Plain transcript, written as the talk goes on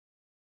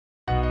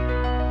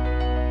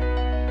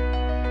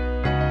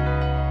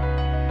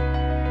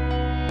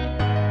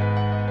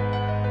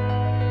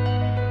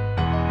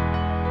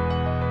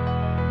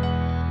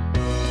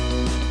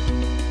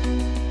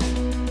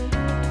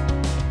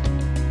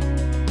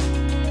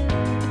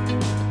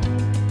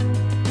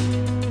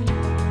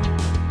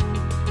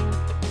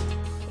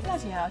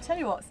tell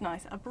you what's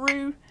nice, a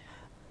brew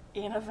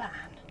in a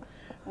van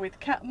with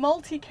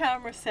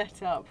multi-camera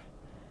setup.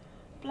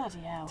 Bloody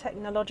hell.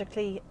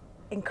 Technologically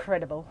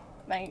incredible.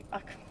 Mate, I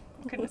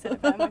couldn't have said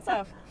it better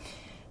myself.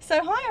 So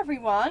hi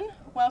everyone,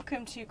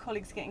 welcome to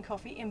Colleagues Getting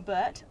Coffee in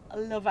Burt,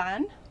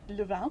 Louvain.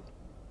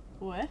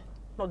 Ouais.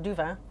 Not du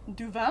vin.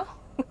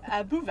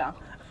 Bouvin.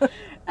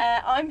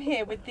 I'm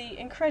here with the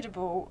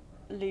incredible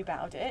Louise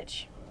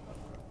Bowditch.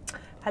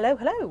 Hello,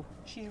 hello.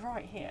 She's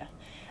right here.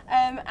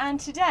 And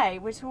today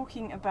we're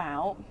talking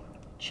about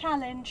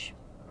challenge.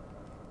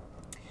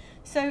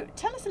 So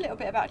tell us a little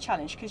bit about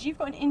challenge, because you've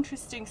got an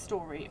interesting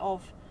story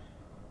of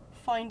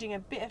finding a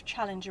bit of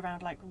challenge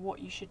around like what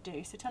you should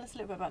do. So tell us a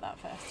little bit about that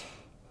first.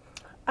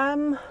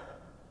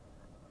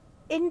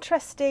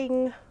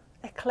 Interesting,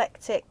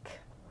 eclectic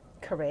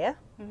career.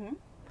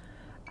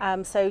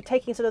 Mm-hmm. So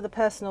taking sort of the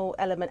personal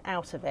element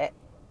out of it,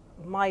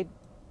 my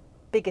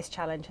biggest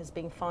challenge has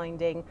been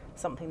finding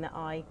something that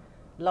I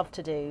love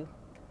to do,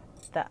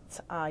 that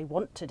I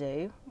want to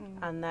do,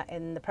 and that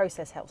in the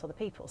process helps other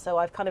people. So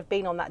I've kind of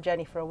been on that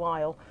journey for a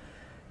while.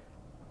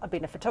 I've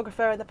been a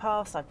photographer in the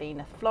past, I've been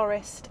a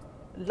florist,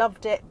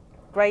 loved it,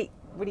 great,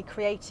 really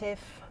creative,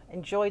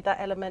 enjoyed that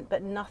element,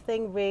 but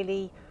nothing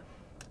really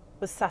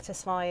was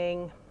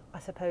satisfying, I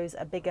suppose,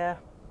 a bigger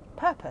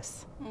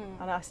purpose.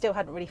 And I still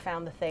hadn't really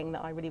found the thing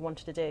that I really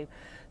wanted to do.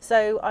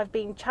 So I've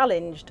been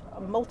challenged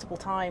multiple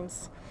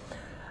times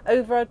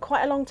over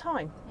quite a long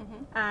time.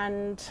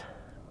 And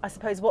I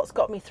suppose what's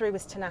got me through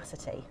is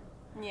tenacity.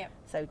 Yeah.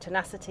 So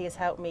tenacity has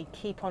helped me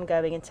keep on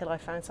going until I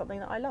found something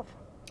that I love.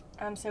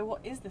 So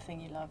what is the thing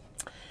you love?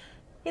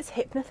 It's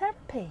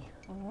hypnotherapy.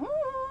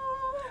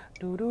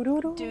 Do do do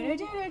do do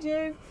do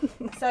do.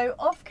 So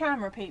off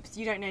camera, peeps,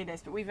 you don't know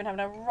this, but we've been having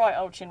a right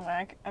old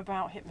chinwag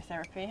about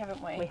hypnotherapy,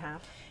 haven't we? We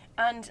have.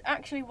 And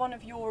actually one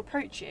of your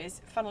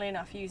approaches, funnily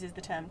enough, uses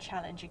the term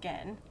challenge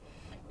again,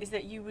 is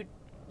that you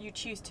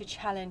choose to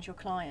challenge your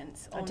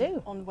clients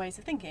on ways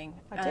of thinking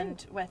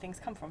and where things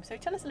come from. So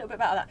tell us a little bit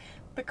about that,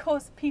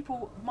 because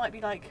people might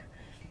be like,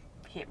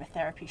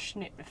 hypnotherapy,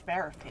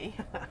 schnitotherapy.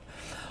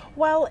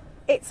 Well,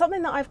 it's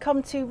something that I've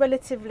come to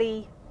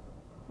relatively,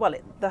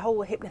 the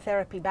whole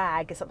hypnotherapy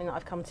bag is something that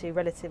I've come to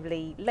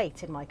relatively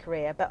late in my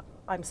career, but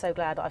I'm so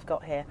glad that I've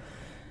got here.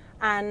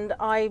 And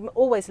I'm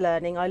always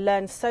learning. I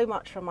learn so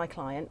much from my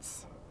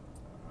clients.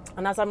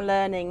 And as I'm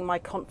learning, my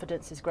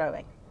confidence is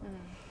growing.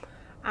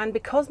 And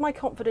because my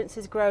confidence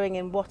is growing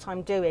in what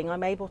I'm doing,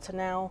 I'm able to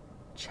now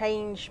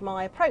change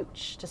my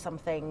approach to some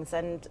things.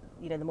 And,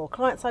 you know, the more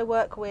clients I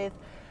work with,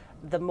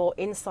 the more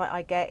insight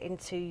I get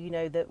into, you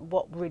know,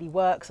 what really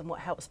works and what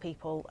helps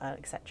people,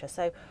 etc.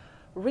 So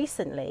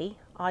recently,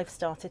 I've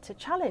started to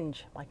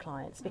challenge my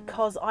clients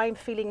because I'm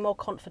feeling more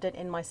confident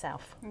in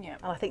myself. Yeah.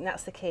 And I think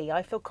that's the key.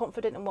 I feel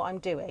confident in what I'm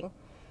doing.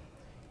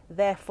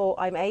 Therefore,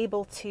 I'm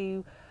able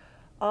to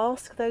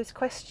ask those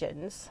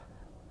questions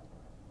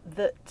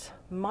that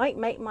might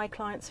make my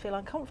clients feel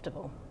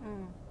uncomfortable.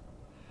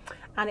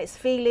 And it's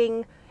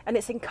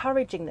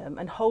encouraging them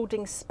and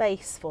holding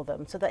space for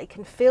them so that they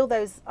can feel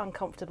those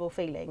uncomfortable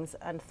feelings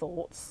and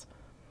thoughts,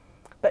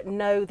 but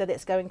know that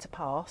it's going to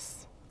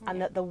pass. And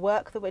that the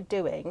work that we're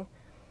doing,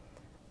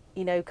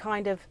 you know,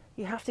 kind of,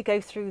 you have to go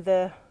through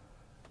the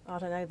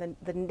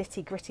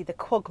nitty gritty, the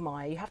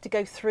quagmire. You have to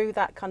go through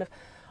that kind of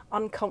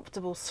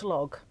uncomfortable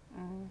slog,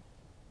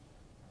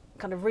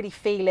 kind of really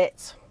feel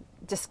it,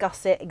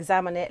 discuss it,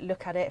 examine it,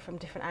 look at it from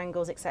different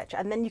angles, etc.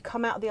 And then you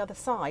come out the other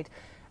side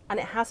and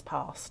it has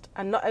passed.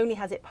 And not only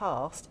has it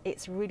passed,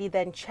 it's really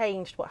then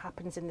changed what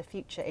happens in the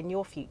future, in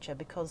your future,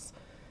 because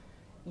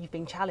you've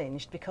been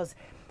challenged. Because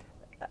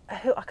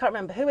I can't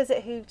remember, who is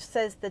it who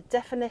says the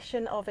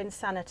definition of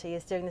insanity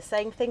is doing the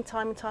same thing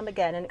time and time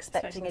again and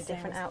expecting a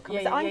different outcome?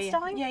 Is it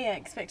Einstein? Yeah,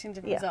 expecting a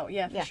different result,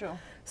 for sure.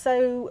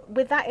 So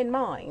with that in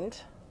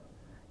mind,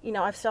 you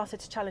know, I've started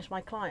to challenge my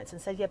clients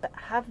and say, yeah, but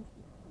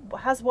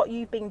has what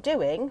you've been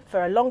doing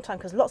for a long time,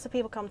 because lots of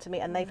people come to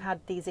me and they've had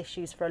these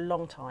issues for a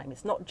long time.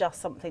 It's not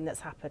just something that's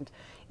happened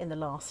in the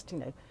last,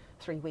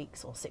 3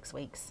 weeks or 6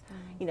 weeks.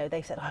 You know,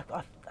 they said,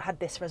 I've had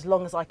this for as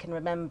long as I can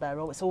remember,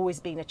 or it's always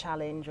been a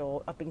challenge,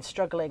 or I've been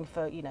struggling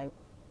for,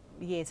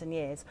 years and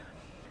years.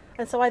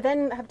 And so I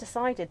then have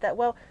decided that,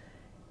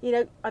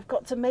 I've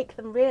got to make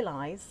them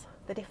realise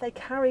that if they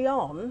carry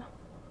on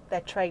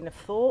their train of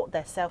thought,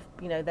 their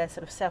their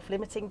sort of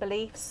self-limiting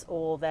beliefs,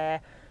 or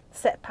their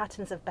set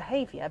patterns of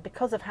behaviour,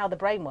 because of how the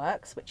brain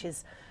works, which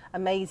is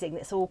amazing.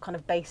 It's all kind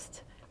of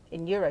based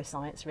in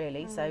neuroscience,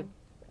 really. So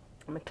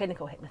I'm a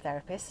clinical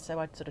hypnotherapist, so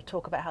I sort of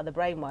talk about how the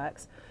brain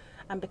works.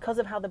 And because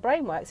of how the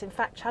brain works, in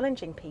fact,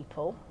 challenging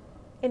people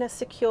in a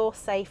secure,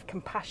 safe,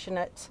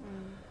 compassionate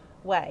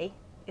way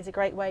is a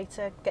great way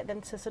to get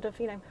them to sort of,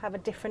 have a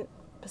different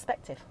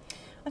perspective.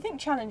 I think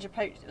challenge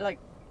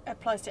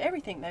applies to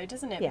everything though,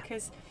 doesn't it? Yeah.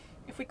 Because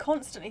if we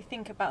constantly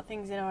think about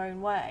things in our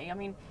own way, I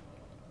mean,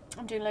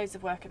 I'm doing loads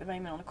of work at the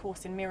moment on a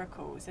course in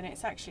miracles, and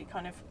it's actually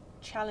kind of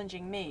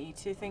challenging me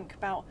to think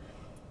about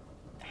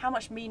how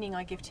much meaning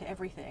I give to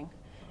everything.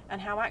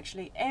 and how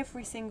actually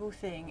every single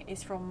thing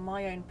is from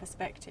my own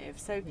perspective.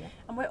 So,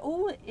 and we're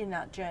all in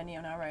that journey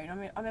on our own. I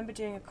mean, I remember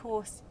doing a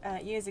course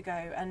years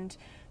ago, and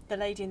the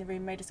lady in the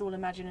room made us all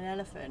imagine an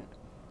elephant.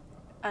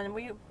 And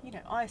we, you know,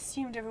 I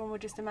assumed everyone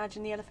would just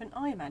imagine the elephant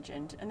I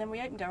imagined. And then we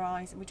opened our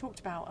eyes and we talked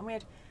about, and we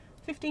had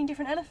 15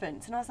 different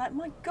elephants. And I was like,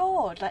 my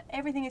God, like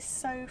everything is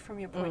so from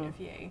your point of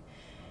view,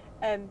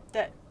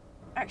 that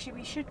actually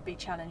we should be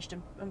challenged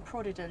and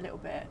prodded a little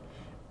bit.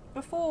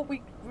 Before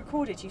we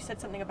recorded, you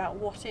said something about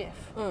what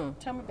if.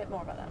 Tell me a bit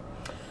more about that.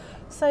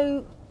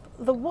 So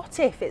the what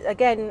if,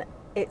 again,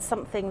 it's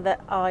something that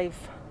I've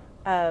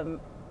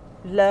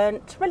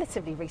learnt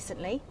relatively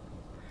recently.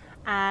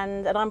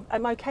 And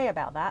I'm okay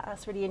about that.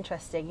 That's really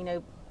interesting. You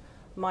know,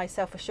 my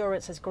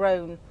self-assurance has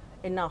grown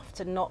enough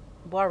to not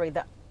worry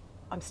that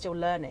I'm still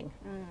learning.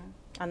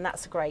 And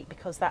that's great,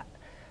 because that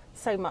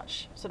so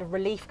much sort of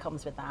relief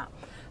comes with that.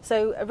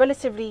 So a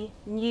relatively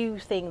new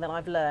thing that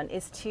I've learned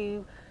is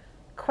to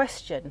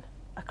question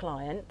a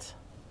client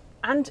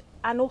and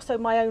also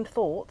my own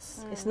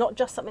thoughts. It's not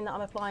just something that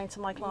I'm applying to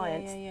my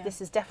clients.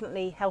 This is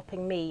definitely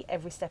helping me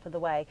every step of the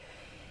way,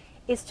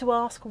 is to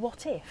ask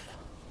what if.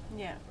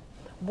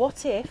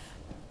 What if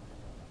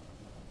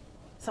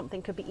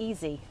something could be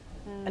easy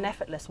and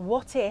effortless?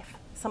 What if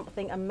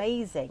something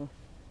amazing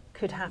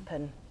could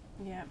happen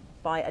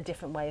by a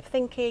different way of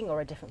thinking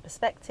or a different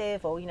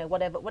perspective, or, you know,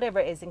 whatever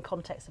it is in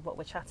context of what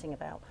we're chatting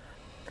about.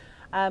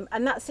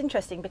 And that's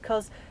interesting,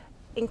 because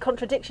in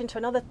contradiction to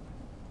another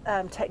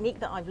technique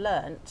that I've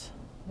learnt,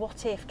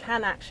 what if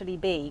can actually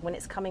be, when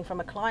it's coming from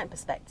a client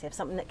perspective,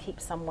 something that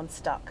keeps someone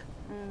stuck.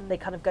 They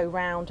kind of go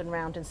round and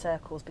round in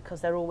circles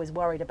because they're always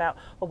worried about,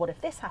 well, what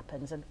if this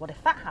happens and what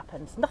if that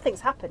happens?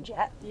 Nothing's happened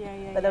yet,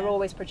 but they're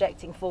always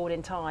projecting forward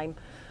in time.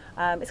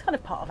 It's kind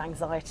of part of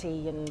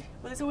anxiety. And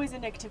well, there's always a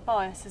negative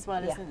bias as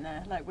well, isn't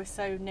there? Like, we're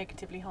so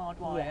negatively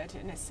hardwired,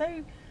 and it's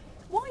so,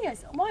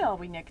 why are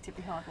we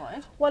negatively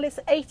hardwired? Well, it's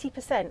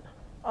 80%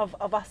 of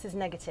us is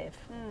negative,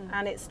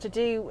 and it's to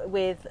do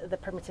with the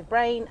primitive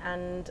brain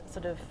and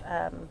sort of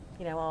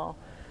you know, our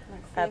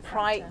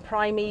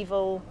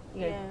primeval,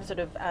 you know, sort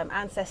of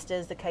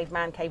ancestors, the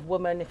caveman,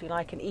 cavewoman, if you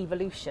like, and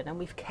evolution, and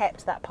we've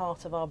kept that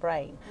part of our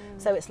brain.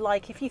 So it's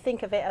like, if you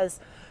think of it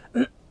as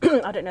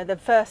I don't know, the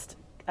first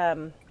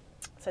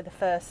so the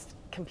first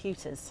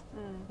computers,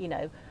 you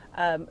know,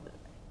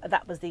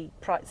 that was the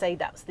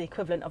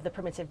equivalent of the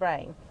primitive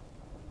brain.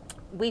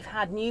 We've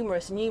had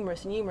numerous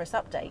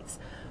updates,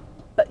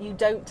 but you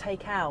don't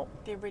take out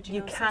the original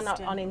you cannot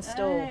system.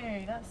 Uninstall.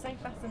 Oh, that's so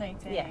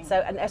fascinating. Yeah,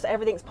 so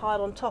everything's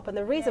piled on top, and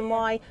the reason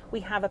why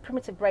we have a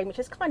primitive brain, which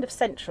is kind of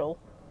central,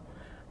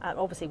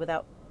 obviously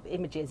without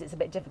images it's a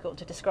bit difficult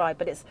to describe,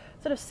 but it's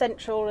sort of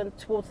central and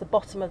towards the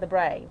bottom of the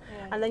brain,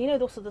 and then, you know,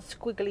 also the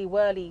squiggly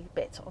whirly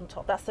bit on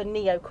top, that's the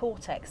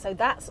neocortex. So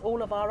that's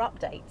all of our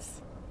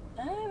updates.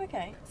 Oh,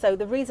 okay. So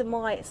the reason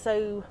why it's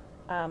so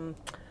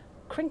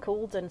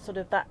crinkled and sort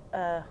of that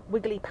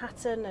wiggly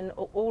pattern and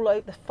all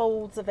over the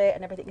folds of it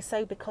and everything is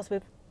so because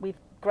we've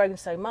grown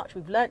so much,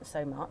 we've learnt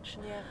so much,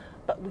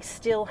 but we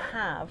still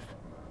have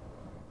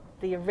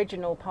the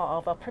original part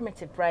of our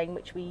primitive brain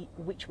which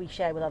we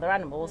share with other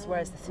animals,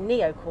 whereas this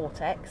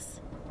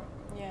neocortex,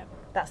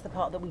 that's the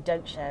part that we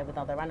don't share with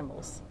other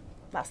animals.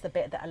 That's the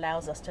bit that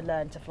allows us to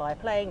learn to fly a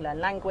plane, learn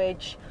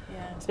language,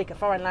 speak a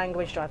foreign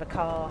language, drive a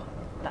car,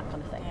 that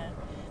kind of thing.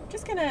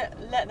 Just going to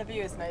let the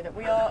viewers know that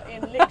we are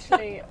in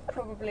literally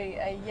probably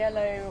a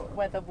yellow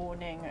weather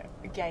warning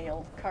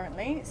gale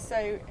currently.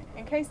 So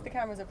in case the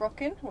cameras are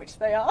rocking, which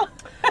they are.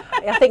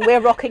 I think we're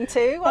rocking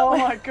too. Oh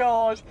my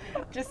God.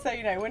 Just so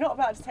you know, we're not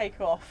about to take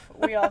off.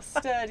 We are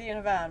sturdy in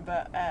a van,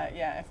 but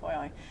yeah,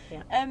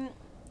 FYI.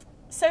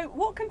 So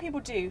what can people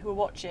do who are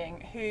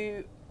watching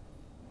who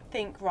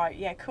think, right,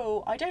 yeah,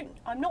 cool,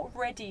 I'm not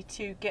ready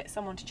to get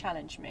someone to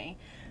challenge me.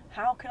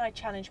 How can I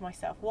challenge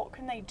myself? What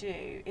can they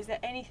do? Is there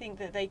anything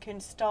that they can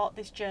start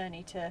this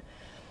journey to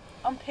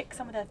unpick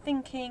some of their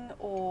thinking,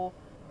 or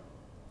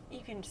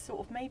even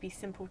sort of maybe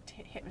simple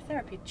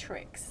hypnotherapy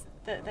tricks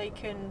that they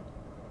can,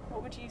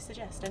 what would you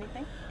suggest?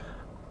 Anything?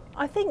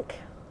 I think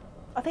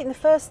the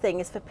first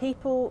thing is for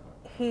people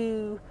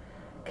who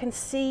can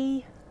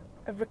see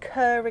a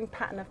recurring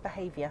pattern of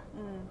behaviour.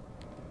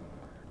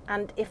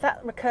 And if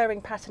that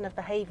recurring pattern of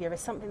behaviour is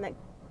something that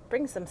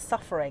brings them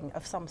suffering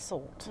of some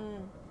sort,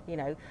 you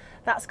know,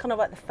 that's kind of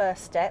like the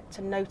first step,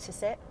 to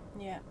notice it.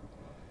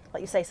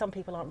 Like you say, some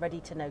people aren't ready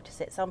to notice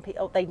it. Some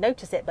people, they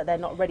notice it, but they're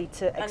not ready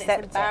to accept it.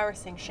 And it's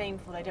embarrassing,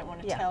 shameful. They don't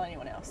want to tell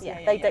anyone else.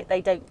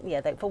 They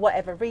don't, for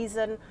whatever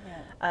reason,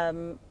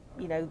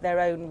 you know, their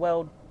own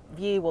world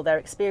view or their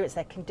experience,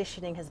 their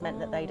conditioning has meant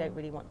that they don't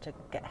really want to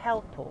get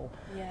help or,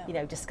 you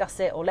know, discuss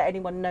it or let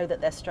anyone know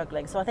that they're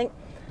struggling. So I think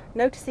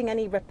noticing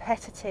any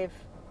repetitive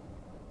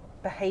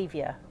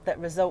behaviour that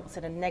results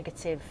in a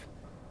negative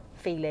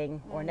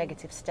feeling or a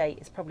negative state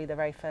is probably the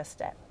very first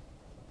step.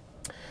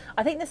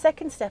 I think the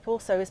second step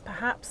also is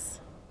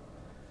perhaps,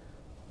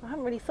 I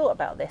haven't really thought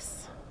about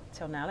this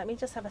till now, let me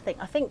just have a think.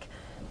 I think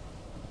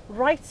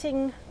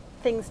writing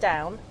things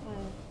down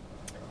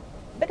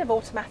bit of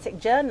automatic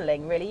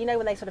journaling, really. You know,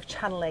 when they sort of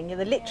channeling,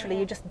 you're literally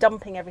you're just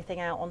dumping everything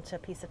out onto a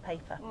piece of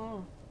paper.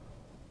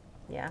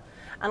 Yeah,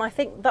 and I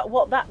think that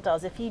what that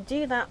does, if you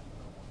do that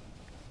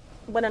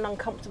when an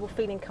uncomfortable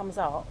feeling comes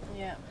up,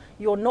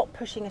 you're not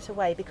pushing it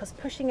away, because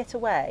pushing it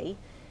away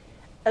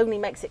only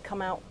makes it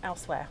come out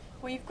elsewhere.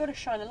 Well, you've got to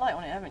shine a light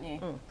on it, haven't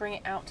you? Bring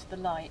it out to the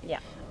light. Yeah.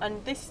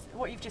 And this,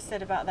 what you've just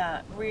said about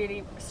that,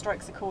 really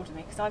strikes a chord with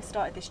me, because I've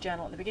started this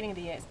journal at the beginning of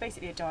the year. It's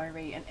basically a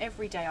diary, and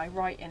every day I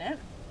write in it.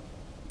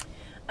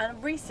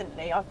 And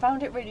recently, I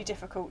found it really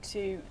difficult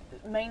to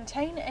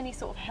maintain any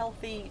sort of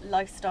healthy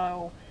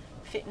lifestyle,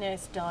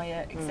 fitness,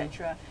 diet,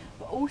 etc.,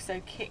 but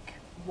also kick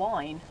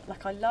wine.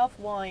 Like, I love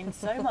wine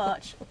so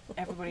much.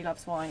 Everybody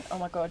loves wine. Oh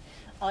my God,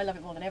 I love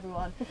it more than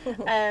everyone.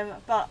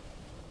 But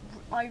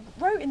I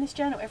wrote in this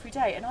journal every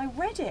day, and I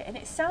read it, and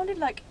it sounded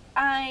like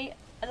a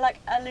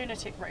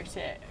lunatic wrote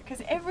it,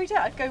 because every day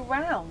I'd go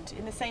round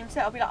in the same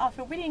set. I'd be like, oh, I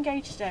feel really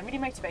engaged today, I'm really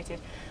motivated.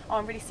 Oh,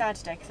 I'm really sad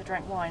today because I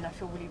drank wine, I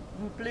feel really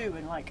blue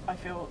and like I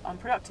feel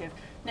unproductive.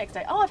 Next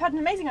day, oh, I've had an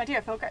amazing idea,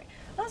 I feel great.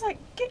 And I was like,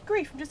 good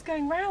grief, I'm just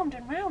going round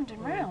and round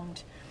and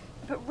round.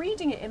 But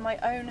reading it in my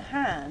own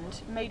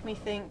hand made me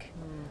think,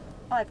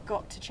 I've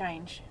got to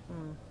change.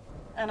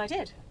 And I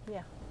did.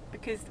 Yeah.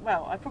 Because,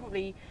 well,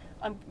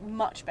 I'm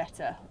much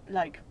better,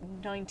 like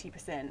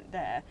 90%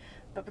 there,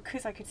 but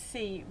because I could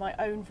see my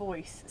own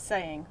voice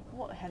saying,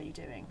 what the hell are you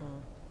doing?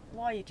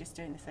 Why are you just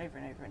doing this over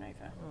and over and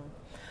over?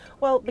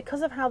 Well,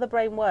 because of how the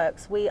brain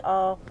works, we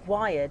are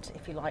wired,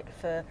 if you like,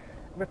 for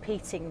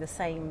repeating the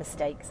same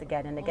mistakes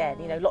again and again.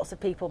 You know, lots of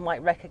people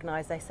might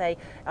recognise, they say,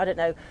 I don't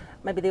know,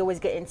 maybe they always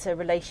get into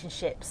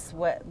relationships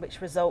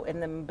which result in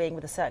them being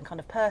with a certain kind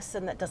of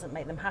person that doesn't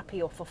make them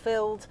happy or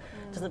fulfilled,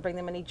 doesn't bring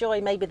them any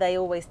joy. Maybe they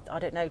always, I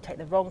don't know, take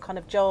the wrong kind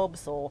of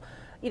jobs, or,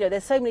 you know,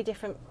 there's so many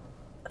different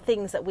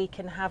things that we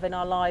can have in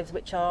our lives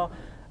which are,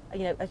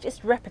 you know,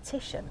 just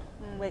repetition.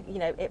 You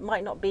know, it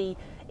might not be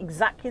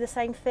exactly the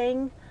same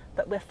thing,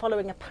 but we're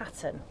following a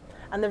pattern.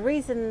 And the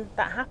reason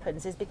that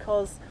happens is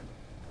because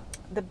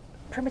the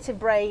primitive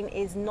brain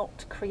is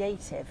not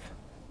creative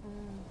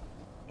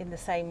in the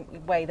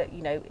same way that,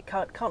 you know, it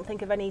can't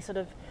think of any sort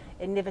of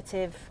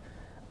innovative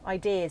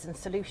ideas and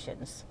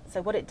solutions.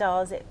 So what it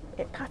does, it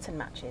pattern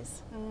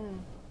matches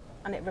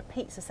and it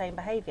repeats the same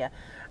behaviour.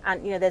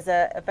 And, you know, there's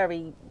a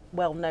very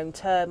well-known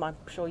term, I'm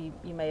sure you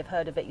may have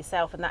heard of it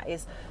yourself, and that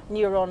is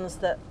neurons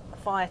that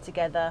fire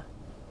together,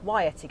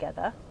 wire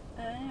together.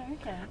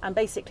 Okay. And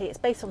basically it's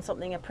based on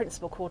something, a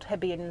principle called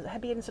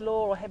Hebbian's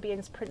law or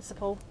Hebbian's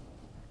principle.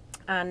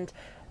 And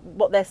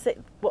what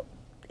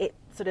it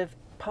sort of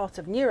part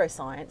of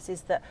neuroscience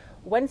is that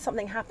when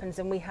something happens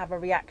and we have a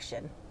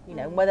reaction, you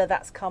know, whether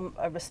that's come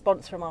a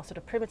response from our sort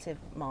of primitive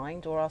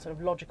mind or our sort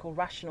of logical,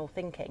 rational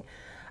thinking,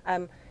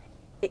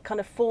 it kind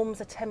of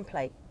forms a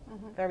template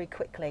very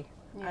quickly.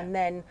 And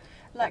then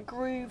like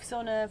grooves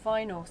on a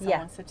vinyl,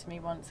 someone said to me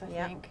once, I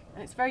think.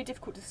 And it's very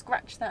difficult to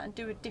scratch that and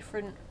do a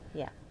different...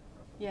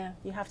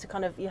 You have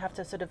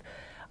to sort of,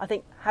 I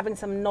think, having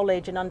some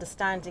knowledge and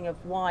understanding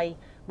of why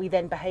we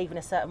then behave in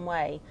a certain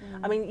way.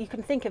 I mean, you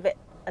can think of it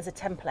as a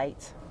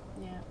template,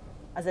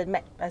 as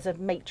a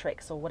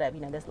matrix or whatever.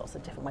 You know, there's lots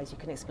of different ways you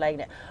can explain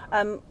it.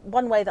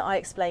 One way that I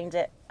explained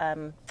it,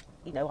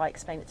 you know, I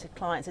explain it to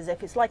clients, is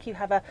if it's like you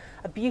have a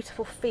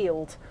beautiful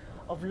field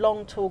of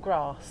long, tall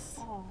grass,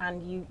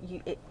 and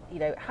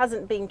it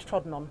hasn't been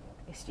trodden on.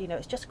 It's, you know,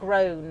 it's just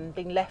grown,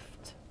 being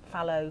left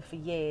fallow for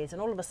years,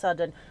 and all of a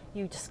sudden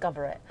you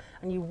discover it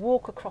and you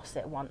walk across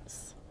it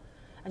once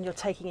and you're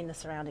taking in the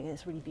surrounding, and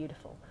it's really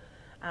beautiful.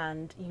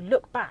 And you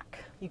look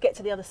back, you get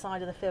to the other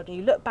side of the field and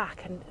you look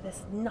back and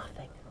there's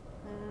nothing.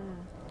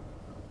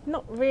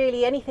 Not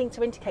really anything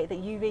to indicate that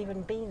you've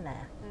even been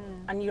there.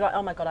 And you're like,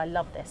 oh my God, I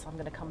love this, I'm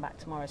going to come back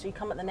tomorrow. So you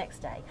come back the next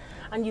day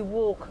and you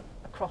walk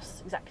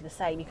across exactly the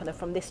same. You kind of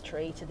from this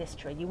tree to this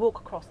tree, you walk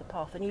across the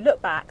path and you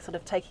look back, sort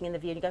of taking in the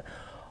view, and you go,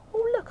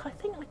 oh look, I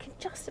think I can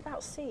just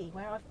about see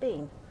where I've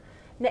been.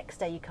 Next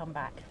day you come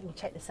back and you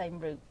take the same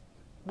route,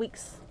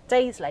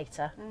 days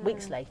later,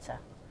 weeks later,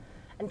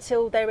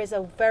 until there is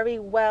a very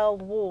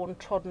well-worn,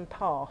 trodden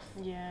path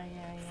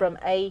from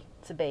A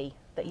to B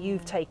that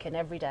you've taken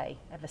every day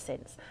ever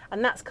since.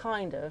 And that's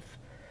kind of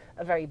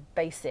a very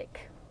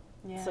basic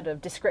sort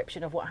of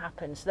description of what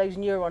happens. Those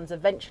neurons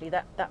eventually,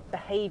 that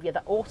behaviour,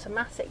 that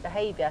automatic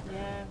behaviour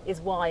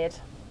is wired.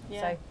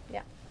 So,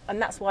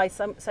 and that's why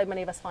so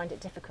many of us find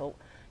it difficult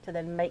to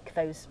then make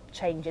those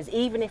changes,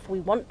 even if we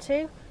want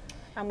to,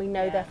 and we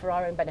know they're for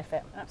our own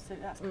benefit.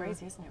 Absolutely, that's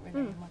crazy, isn't it,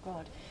 really? Oh my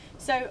God.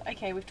 So,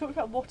 okay, we've talked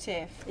about what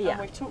if,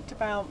 and we've talked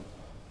about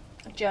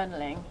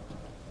journaling,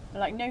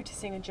 like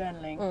noticing and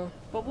journaling,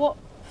 but what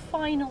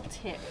final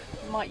tip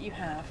might you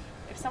have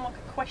if someone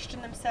could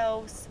question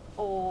themselves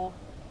or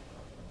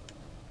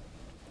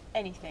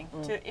anything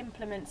to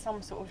implement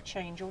some sort of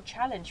change or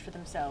challenge for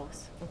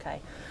themselves?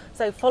 Okay,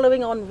 so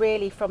following on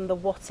really from the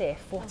what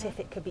if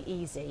it could be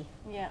easy?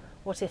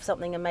 What if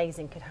something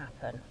amazing could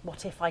happen?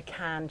 What if I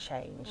can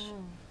change?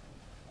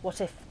 What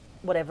if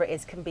whatever it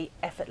is can be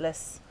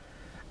effortless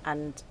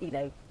and, you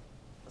know,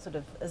 sort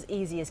of as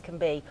easy as can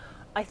be?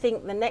 I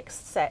think the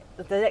next step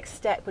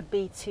would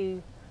be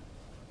to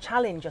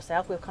challenge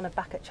yourself. We're kind of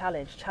back at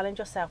challenge. Challenge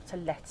yourself to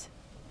let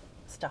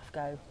stuff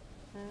go.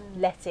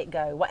 Let it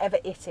go, whatever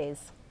it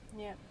is.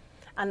 Yeah.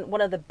 And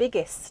one of the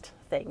biggest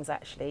things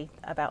actually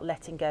about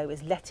letting go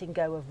is letting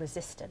go of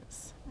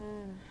resistance.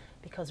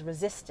 Because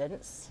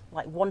resistance,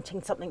 like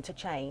wanting something to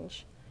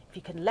change, if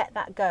you can let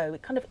that go,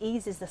 it kind of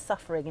eases the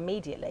suffering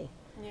immediately.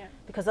 Yeah.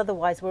 Because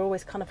otherwise we're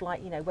always kind of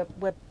like, you know,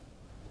 we're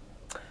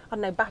I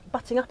don't know,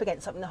 butting up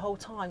against something the whole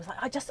time. It's like,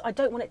 I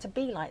don't want it to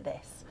be like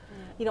this.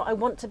 You know, I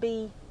want to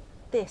be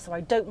this, or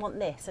I don't want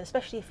this. And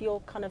especially if you're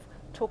kind of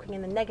talking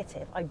in the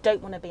negative, I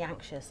don't want to be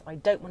anxious, I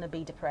don't want to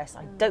be depressed,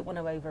 I don't want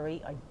to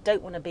overeat, I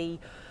don't want to be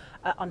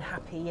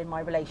unhappy in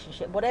my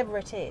relationship, whatever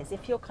it is.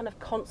 If you're kind of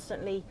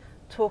constantly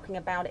talking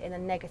about it in a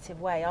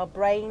negative way, our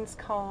brains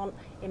can't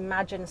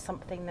imagine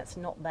something that's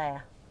not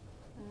there.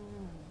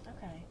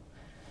 Okay.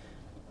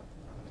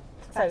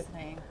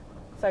 Fascinating.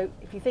 So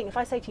if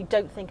I say to you,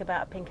 don't think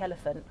about a pink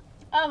elephant.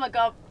 Oh my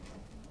God.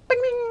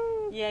 Bing,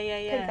 bing.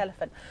 Yeah. Pink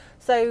elephant.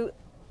 So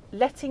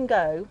letting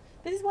go.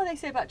 This is what they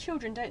say about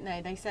children, don't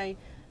they? They say,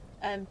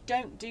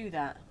 don't do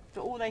that.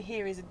 But all they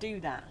hear is a do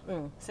that.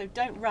 So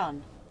don't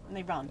run. And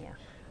they run. Yeah.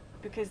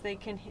 Because they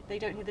don't hear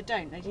the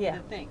don't, they hear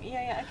the thing.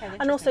 Yeah, okay.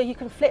 And also you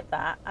can flip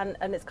that, and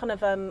it's kind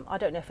of, I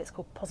don't know if it's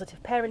called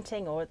positive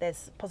parenting or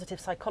there's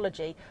positive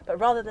psychology, but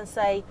rather than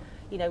say,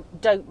 you know,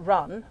 don't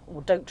run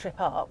or don't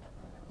trip up,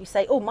 you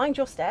say, oh, mind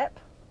your step.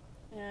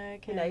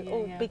 Okay, you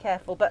know, be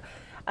careful. But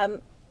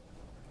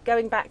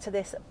going back to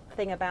this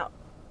thing about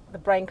the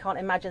brain can't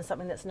imagine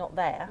something that's not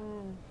there,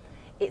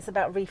 it's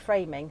about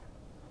reframing.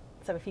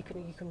 So if you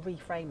can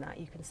reframe that,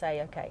 you can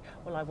say, okay,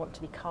 well, I want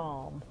to be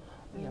calm.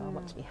 You know, I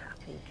want to be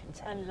happy,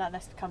 content. And like,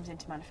 this comes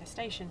into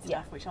manifestation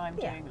stuff, which I'm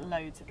doing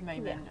loads at the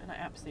moment, and I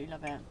absolutely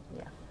love it.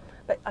 Yeah.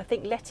 But I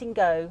think letting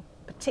go,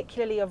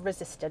 particularly of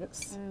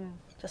resistance,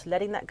 just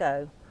letting that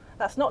go.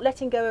 That's not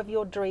letting go of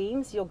your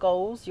dreams, your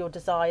goals, your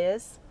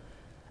desires,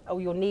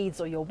 or your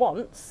needs or your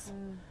wants.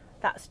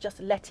 That's just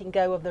letting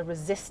go of the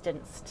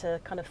resistance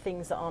to kind of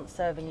things that aren't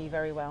serving you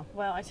very well.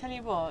 Well, I tell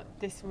you what,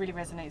 this really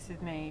resonates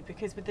with me,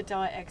 because with the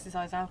diet,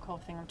 exercise, alcohol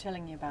thing I'm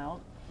telling you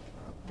about,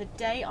 the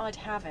day I'd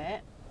have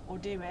it, or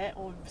do it,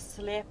 or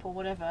slip, or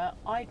whatever,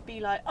 I'd be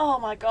like, oh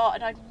my God,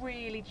 and I'd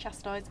really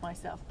chastise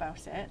myself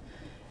about it.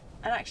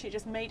 And actually it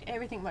just made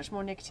everything much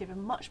more negative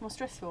and much more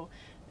stressful.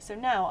 So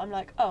now I'm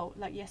like, oh,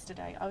 like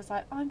yesterday, I was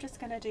like, I'm just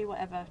going to do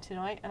whatever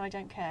tonight, and I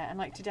don't care. And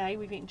like today,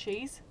 we've eaten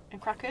cheese and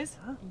crackers,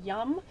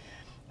 yum.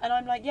 And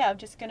I'm like, yeah, I'm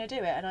just going to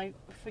do it. And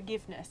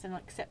forgiveness and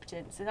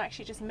acceptance, and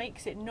actually just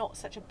makes it not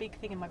such a big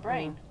thing in my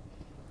brain,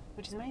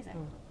 which is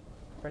amazing.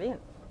 Brilliant.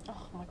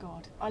 Oh my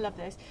God, I love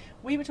this.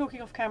 We were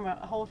talking off camera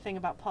a whole thing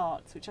about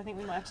parts, which I think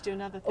we might have to do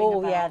another thing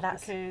about. Oh yeah,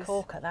 that's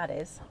corker, that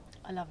is.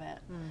 I love it.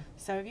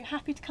 So are you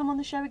happy to come on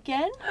the show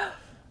again?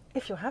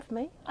 If you'll have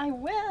me. I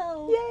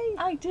will. Yay.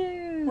 I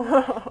do.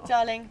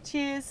 Darling,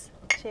 cheers.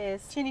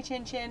 Cheers. Chinny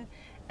chin chin.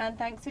 And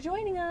thanks for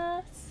joining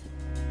us.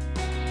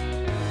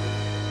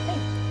 Hey,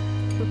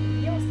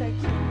 you're so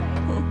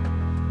cute, babe.